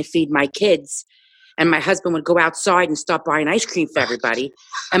was trying to feed my kids. And my husband would go outside and start buying ice cream for everybody.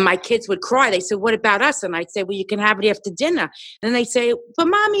 And my kids would cry. They said, what about us? And I'd say, well, you can have it after dinner. And they'd say, but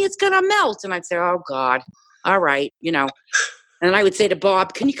Mommy, it's going to melt. And I'd say, oh, God. All right. You know. And I would say to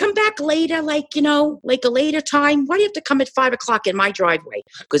Bob, can you come back later? Like, you know, like a later time? Why do you have to come at 5:00 in my driveway?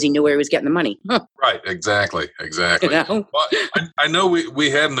 Because he knew where he was getting the money. Huh. Right. Exactly. You know? Well, I know we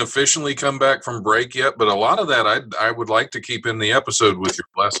hadn't officially come back from break yet, but a lot of that I would like to keep in the episode with your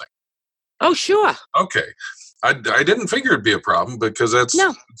blessing. Oh, sure. Okay. I didn't figure it'd be a problem because that's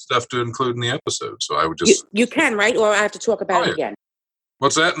stuff to include in the episode. So I would just... You can, right? Or I have to talk about it again?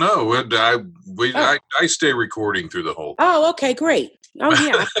 What's that? No, I stay recording through the whole thing. Oh, okay, great. Oh,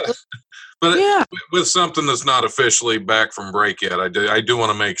 yeah. But with something that's not officially back from break yet, I do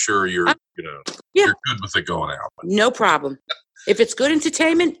want to make sure you're you're good with it going out. No problem. If it's good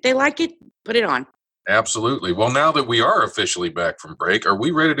entertainment, they like it, put it on. Absolutely. Well, now that we are officially back from break, are we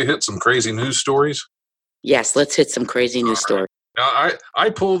ready to hit some crazy news stories? Yes, let's hit some crazy news stories. Now, I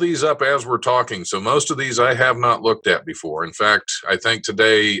pull these up as we're talking, so most of these I have not looked at before. In fact, I think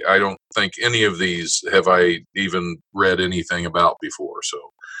today I don't think any of these have I even read anything about before.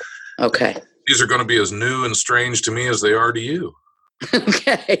 So, okay, these are going to be as new and strange to me as they are to you.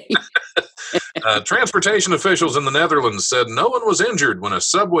 Okay. Transportation officials in the Netherlands said no one was injured when a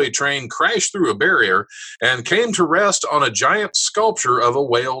subway train crashed through a barrier and came to rest on a giant sculpture of a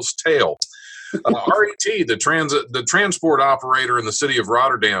whale's tail. RET, the transport operator in the city of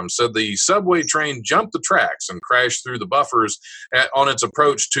Rotterdam, said the subway train jumped the tracks and crashed through the buffers on its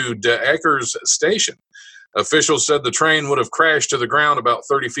approach to De Eckers station. Officials said the train would have crashed to the ground about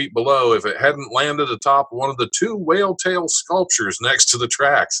 30 feet below if it hadn't landed atop one of the two whale tail sculptures next to the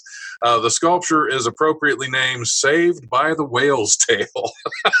tracks. The sculpture is appropriately named Saved by the Whale's Tail.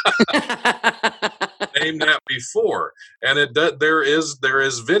 Named that before, and there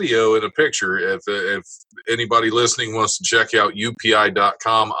is video in a picture. If anybody listening wants to check out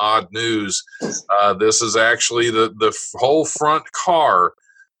upi.com odd news, this is actually the whole front car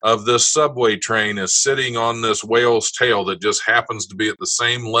of this subway train is sitting on this whale's tail that just happens to be at the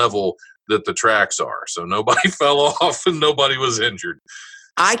same level that the tracks are. So nobody fell off and nobody was injured.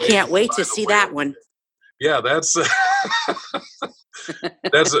 I can't wait to see that one. Yeah, that's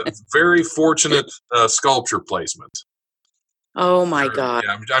that's a very fortunate sculpture placement. Oh my God!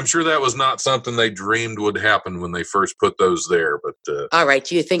 Yeah, I'm sure that was not something they dreamed would happen when they first put those there. But all right,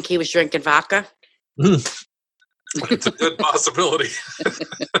 do you think he was drinking vodka? It's a good possibility.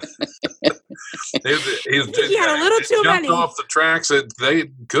 He had a little too many. Off the tracks. They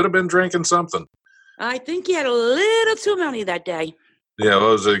could have been drinking something. I think he had a little too many that day. Yeah,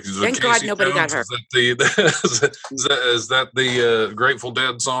 well, thank God nobody got hurt. Is that the Grateful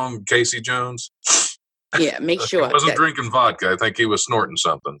Dead song, Casey Jones? Yeah, make sure. He wasn't drinking vodka. I think he was snorting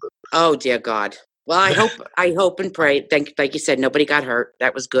something. But. Oh, dear God. Well, I hope and pray. Like you said, nobody got hurt.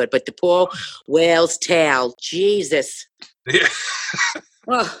 That was good. But the poor whale's tail, Jesus. Yeah.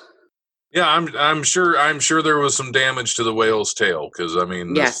 Oh. Yeah, I'm sure there was some damage to the whale's tail because I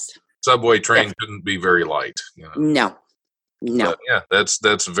mean, yes, subway train couldn't be very light. You know? No. But yeah,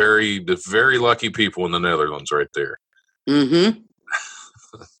 that's very lucky people in the Netherlands right there. Mm-hmm.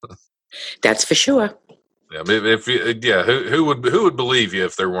 That's for sure. Yeah, who would believe you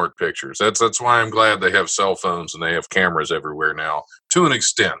if there weren't pictures? That's why I'm glad they have cell phones and they have cameras everywhere now to an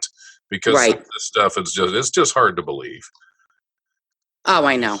extent because some of this stuff it's just hard to believe. Oh,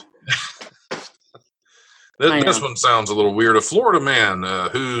 I know. This one sounds a little weird. A Florida man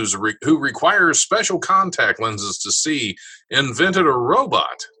who requires special contact lenses to see invented a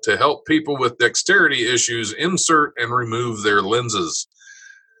robot to help people with dexterity issues insert and remove their lenses.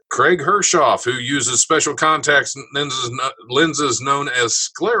 Craig Hershoff, who uses special contact lenses known as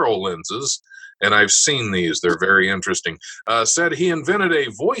scleral lenses, and I've seen these, they're very interesting, said he invented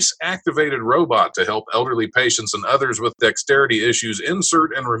a voice-activated robot to help elderly patients and others with dexterity issues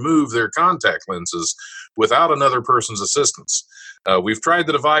insert and remove their contact lenses without another person's assistance. We've tried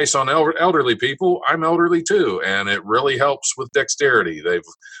the device on elderly people. I'm elderly too, and it really helps with dexterity. They've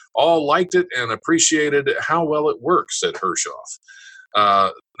all liked it and appreciated how well it works, said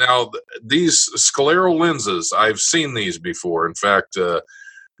Hershoff. Now, these scleral lenses, I've seen these before. In fact,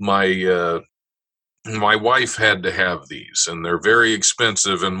 my wife had to have these, and they're very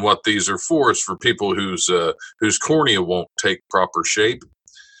expensive. And what these are for is for people whose cornea won't take proper shape.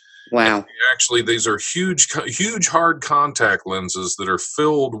 Wow! And actually, these are huge hard contact lenses that are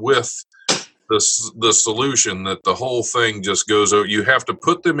filled with the solution that the whole thing just goes over. You have to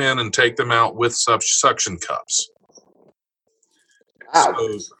put them in and take them out with suction cups. Wow.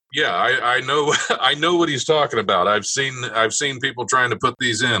 So, yeah, I know I know what he's talking about. I've seen people trying to put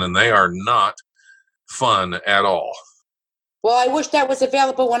these in, and they are not fun at all. Well, I wish that was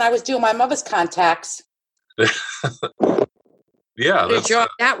available when I was doing my mother's contacts. Yeah, Good job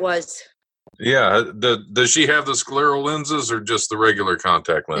that was. Yeah, does she have the scleral lenses or just the regular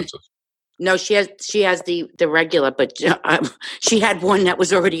contact lenses? No, she has the regular, but she had one that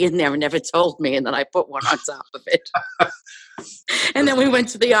was already in there and never told me, and then I put one on top of it. And then we went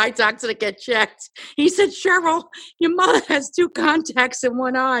to the eye doctor to get checked. He said, "Cheryl, your mother has 2 contacts in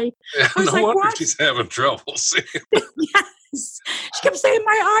one eye." Yeah, I was no like, wonder what? she's having trouble seeing. Yes. She kept saying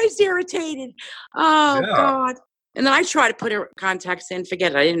my eye's irritated. Oh, Yeah. God. And then I tried to put her contacts in.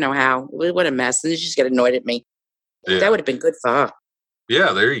 Forget it. I didn't know how. What a mess. And she just got annoyed at me. Yeah. That would have been good for her.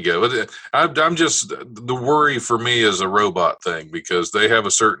 Yeah, there you go. I'm just, the worry for me is a robot thing because they have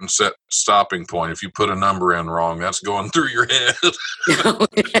a certain set stopping point. If you put a number in wrong, that's going through your head.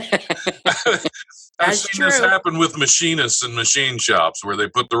 I've seen this happen with machinists in machine shops where they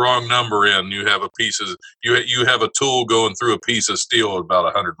put the wrong number in. You have you have a tool going through a piece of steel at about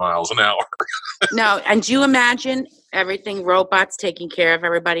 100 miles an hour. No, and do you imagine everything robots taking care of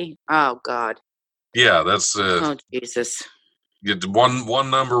everybody? Oh, God. Yeah, that's oh, Jesus. Get one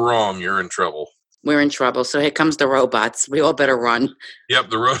number wrong, you're in trouble. We're in trouble. So here comes the robots. We all better run.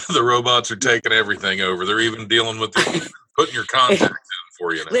 Yep, the robots are taking everything over. They're even dealing with putting your contacts in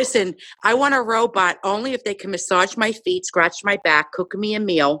for you now. Listen, I want a robot only if they can massage my feet, scratch my back, cook me a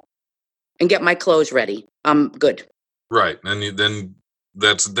meal, and get my clothes ready. I'm good. Right, and then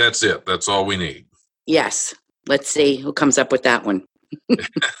that's it. That's all we need. Yes. Let's see who comes up with that one.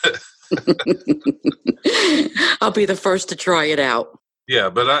 I'll be the first to try it out. Yeah,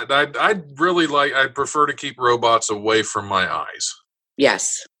 but I'd prefer to keep robots away from my eyes.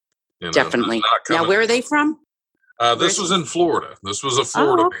 Yes, definitely. Now, where are they from? This was in Florida. This was a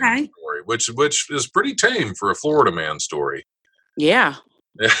Florida man story, which is pretty tame for a Florida man story. Yeah.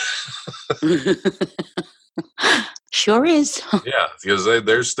 Sure is. Yeah, because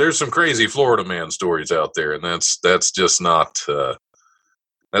there's some crazy Florida man stories out there, and that's just not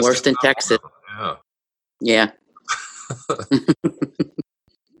that's worse than Texas. Yeah.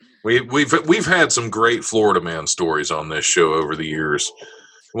 We've had some great Florida man stories on this show over the years.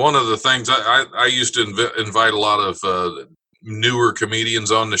 One of the things I used to invite a lot of newer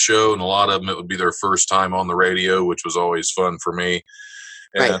comedians on the show, and a lot of them it would be their first time on the radio, which was always fun for me.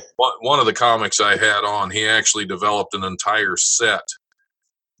 And right. One of the comics I had on, he actually developed an entire set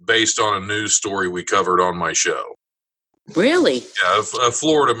based on a news story we covered on my show. Really? Yeah, a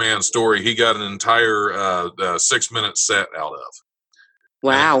Florida man story. He got an entire 6-minute set out of.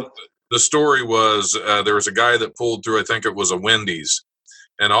 Wow. And the story was there was a guy that pulled through, I think it was a Wendy's,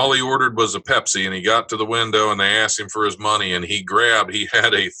 and all he ordered was a Pepsi, and he got to the window, and they asked him for his money, and he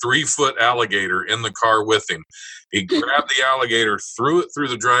had a 3-foot alligator in the car with him. He grabbed the alligator, threw it through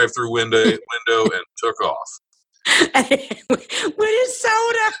the drive-through window, and took off. With his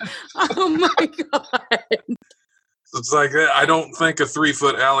soda? Oh, my God. It's like, I don't think a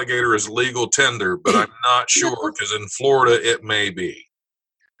 3-foot alligator is legal tender, but I'm not sure, because in Florida, it may be.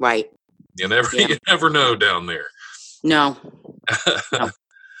 Right. You never know down there. No.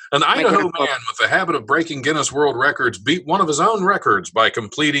 An Idaho man with a habit of breaking Guinness World Records beat one of his own records by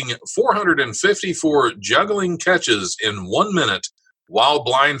completing 454 juggling catches in 1 minute while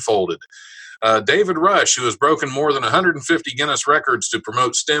blindfolded. David Rush, who has broken more than 150 Guinness records to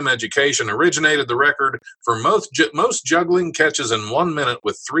promote STEM education, originated the record for most juggling catches in 1 minute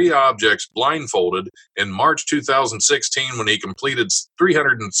with 3 objects blindfolded in March 2016 when he completed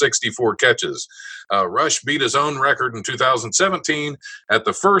 364 catches. Rush beat his own record in 2017 at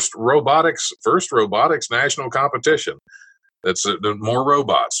the first robotics national competition. That's more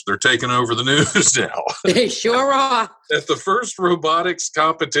robots. They're taking over the news now. They sure are. At the first robotics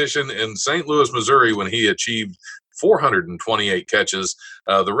competition in St. Louis, Missouri, when he achieved 428 catches,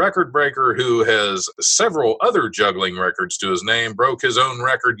 the record breaker, who has several other juggling records to his name, broke his own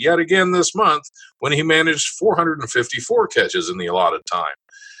record yet again this month when he managed 454 catches in the allotted time.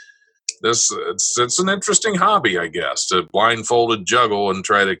 It's an interesting hobby, I guess, to blindfolded juggle and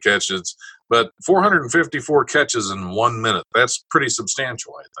try to catch it. But 454 catches in 1 minute, that's pretty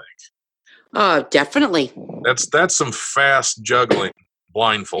substantial, I think. Definitely. That's some fast juggling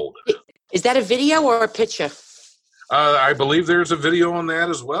blindfolded. Is that a video or a picture? I believe there's a video on that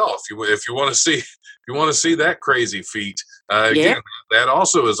as well. If you want to see that crazy feat, again, that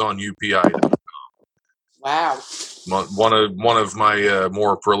also is on UPI. Wow. One of my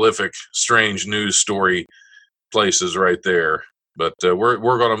more prolific strange news story places right there. But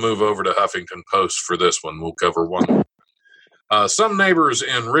we're going to move over to Huffington Post for this one. We'll cover one more. Some neighbors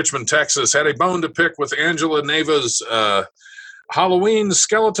in Richmond, Texas, had a bone to pick with Angela Neva's Halloween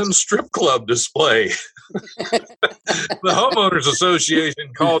skeleton strip club display. The Homeowners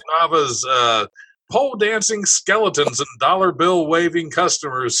Association called Nava's pole dancing skeletons and dollar bill waving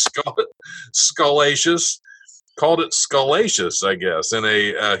customers scalacious. Called it scalacious, I guess, in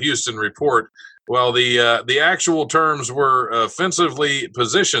a Houston report. Well, the actual terms were offensively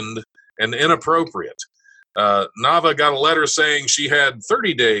positioned and inappropriate. Nava got a letter saying she had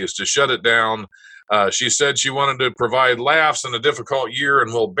 30 days to shut it down. She said she wanted to provide laughs in a difficult year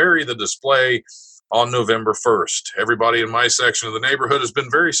and will bury the display on November 1st. Everybody in my section of the neighborhood has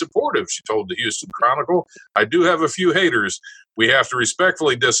been very supportive, she told the Houston Chronicle. I do have a few haters. We have to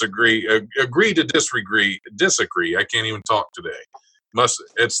respectfully agree to disagree. I can't even talk today.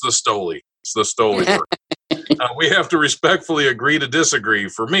 It's the Stoli. It's the Stoli word. We have to respectfully agree to disagree.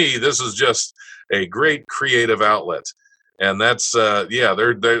 For me, this is just a great creative outlet. And that's,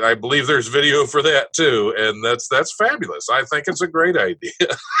 I believe there's video for that too. And that's fabulous. I think it's a great idea.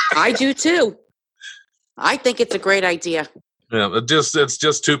 I do too. I think it's a great idea. Yeah, it's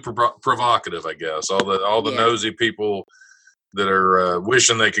just too provocative, I guess. All the nosy people that are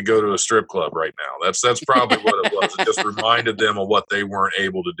wishing they could go to a strip club right now. That's probably what it was. It just reminded them of what they weren't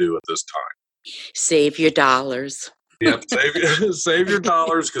able to do at this time. Save your dollars. Yep, save your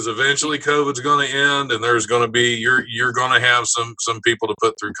dollars, because eventually COVID's going to end, and there's going to be you're going to have some people to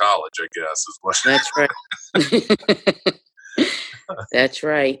put through college, I guess. Is what. That's right. That's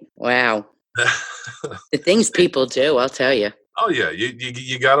right. Wow. The things people do, I'll tell you. Oh yeah,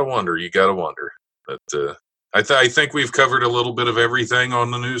 you gotta wonder. But I think we've covered a little bit of everything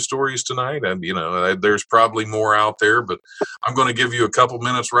on the news stories tonight, and there's probably more out there. But I'm going to give you a couple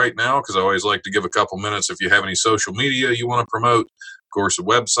minutes right now, because I always like to give a couple minutes if you have any social media you want to promote. Of course, a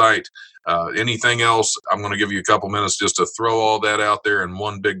website, anything else. I'm going to give you a couple minutes just to throw all that out there in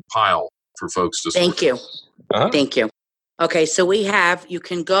one big pile for folks to. Thank you. Thank you. Okay, so you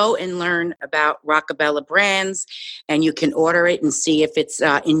can go and learn about Rockabella Brands, and you can order it and see if it's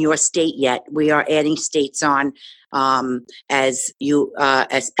in your state yet. We are adding states on as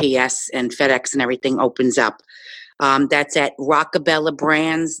USPS and FedEx and everything opens up. That's at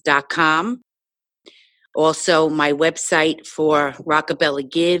rockabellabrands.com. Also, my website for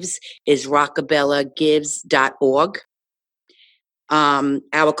Rockabella Gives is rockabellagives.org.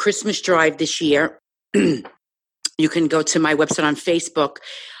 Our Christmas drive this year, you can go to my website on Facebook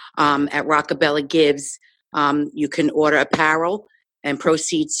at Rockabella Gives. You can order apparel, and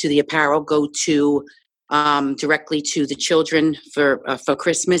proceeds to the apparel go to directly to the children for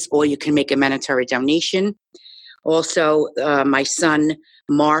Christmas, or you can make a monetary donation. Also, my son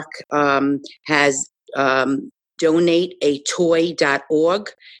Mark has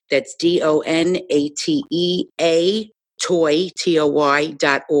donateatoy.org. That's DONATEA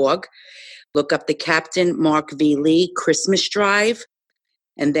toy.org. Look up the Captain Mark V. Lee Christmas Drive,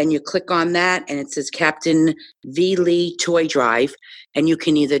 and then you click on that, and it says Captain V. Lee Toy Drive, and you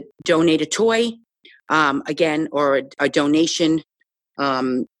can either donate a toy, again, or a donation.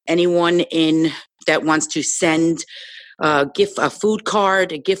 Anyone that wants to send a food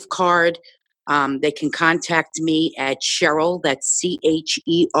card, a gift card, they can contact me at Cheryl, that's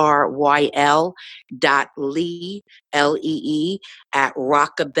CHERYL .Lee, LEE, at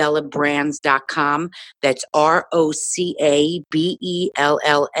rockabellabrands.com. That's ROCABELLA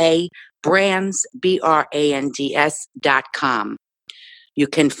brands, brands.com. You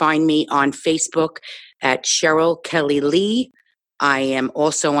can find me on Facebook at Cheryl Kelly Lee. I am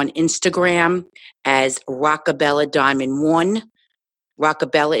also on Instagram as Rockabella Diamond 1.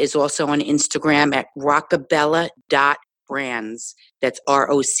 Rockabella is also on Instagram at rockabella.brands. That's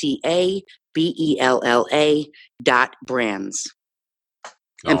ROCABELLA.brands.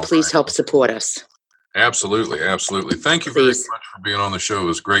 And please help support us. Absolutely, absolutely. Thank you very much for being on the show. It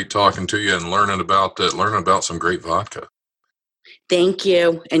was great talking to you and learning about some great vodka. Thank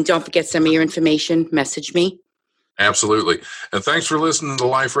you. And don't forget some of your information. Message me. Absolutely. And thanks for listening to the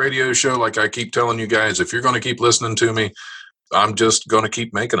Life Radio Show. Like I keep telling you guys, if you're going to keep listening to me, I'm just going to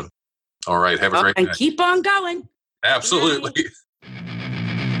keep making them. All right. Have a great day. And keep on going. Absolutely.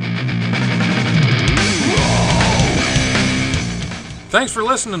 Thanks for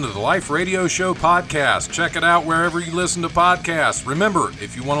listening to the Life Radio Show podcast. Check it out wherever you listen to podcasts. Remember,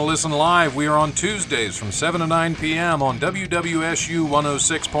 if you want to listen live, we are on Tuesdays from 7 to 9 p.m. on WWSU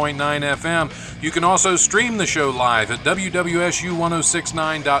 106.9 FM. You can also stream the show live at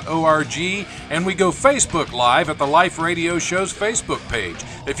WWSU1069.org, and we go Facebook Live at the Life Radio Show's Facebook page.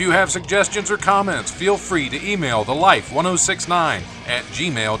 If you have suggestions or comments, feel free to email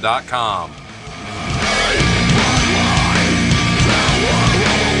thelife1069@gmail.com.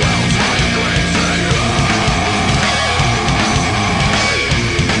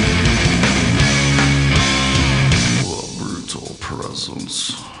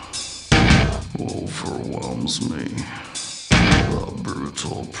 Presence overwhelms me. The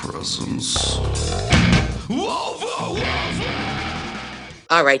brutal presence overwhelms me.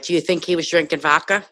 All right. Do you think he was drinking vodka?